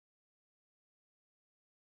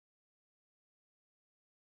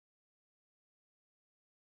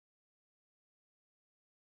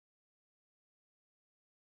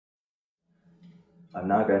I'm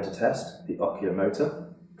now going to test the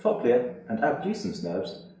oculomotor, trochlear and abducent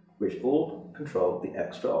nerves, which all control the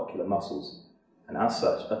extraocular muscles, and as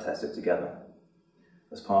such are tested together.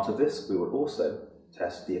 As part of this, we will also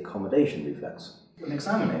test the accommodation reflex. When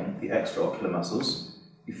examining the extraocular muscles,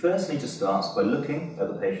 you first need to start by looking at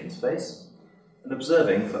the patient's face and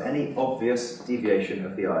observing for any obvious deviation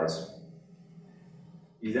of the eyes.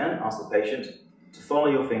 You then ask the patient to follow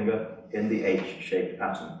your finger in the H-shaped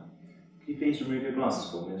pattern. Can you please remove your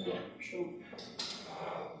glasses for me as well? Sure.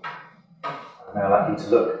 I'm now like you to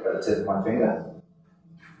look at the tip of my finger.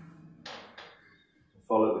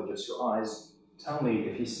 Follow it with just your eyes. Tell me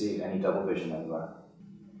if you see any double vision anywhere.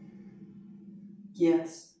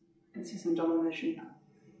 Yes, I can see some double vision.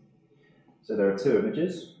 So there are two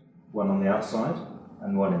images, one on the outside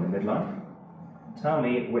and one in the midline. Tell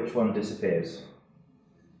me which one disappears.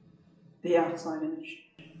 The outside image.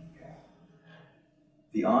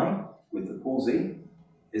 The eye with the palsy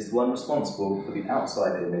is the one responsible for the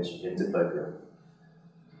outside image in diplopia.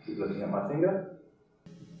 Keep looking at my finger.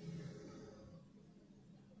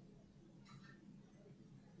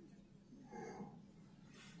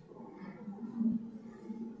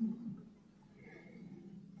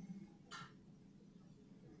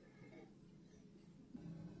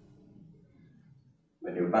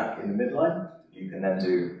 When you're back in the midline, you can then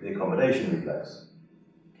do the accommodation reflex.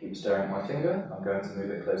 Keep staring at my finger. I'm going to move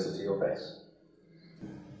it closer to your face.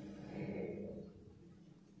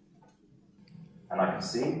 And I can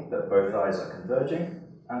see that both eyes are converging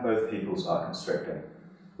and both pupils are constricting,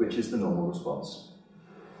 which is the normal response.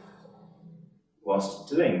 Whilst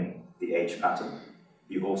doing the H pattern,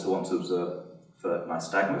 you also want to observe for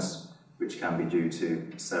nystagmus, which can be due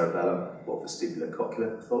to cerebellum or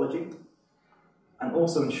vestibulocochlear pathology, and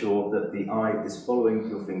also ensure that the eye is following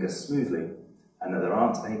your finger smoothly and that there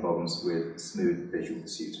aren't any problems with smooth visual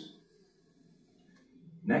pursuit.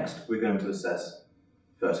 Next, we're going to assess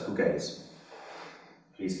vertical gaze.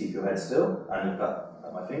 Please keep your head still and look up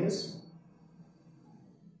at my fingers.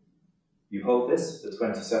 You hold this for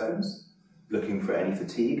 20 seconds, looking for any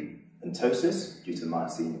fatigue and ptosis due to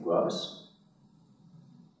myasthenia gravis.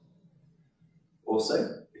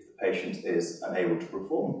 Also, if the patient is unable to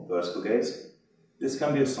perform vertical gaze, this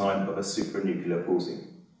can be a sign of a supranuclear palsy.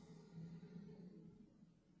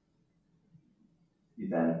 You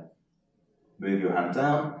then move your hand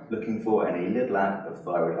down, looking for any lid lag of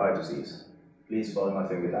thyroid eye disease. Please follow my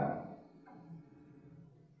finger down,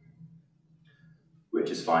 which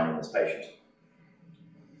is fine in this patient.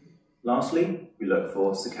 Lastly, we look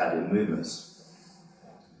for saccadic movements.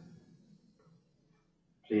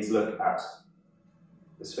 Please look at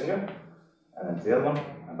this finger, and then to the other one,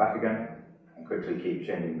 and back again, and quickly keep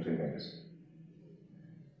changing between fingers.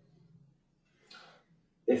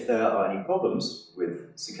 If there are any problems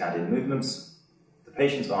with saccadic movements, the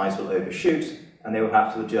patient's eyes will overshoot and they will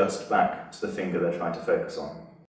have to adjust back to the finger they're trying to focus on.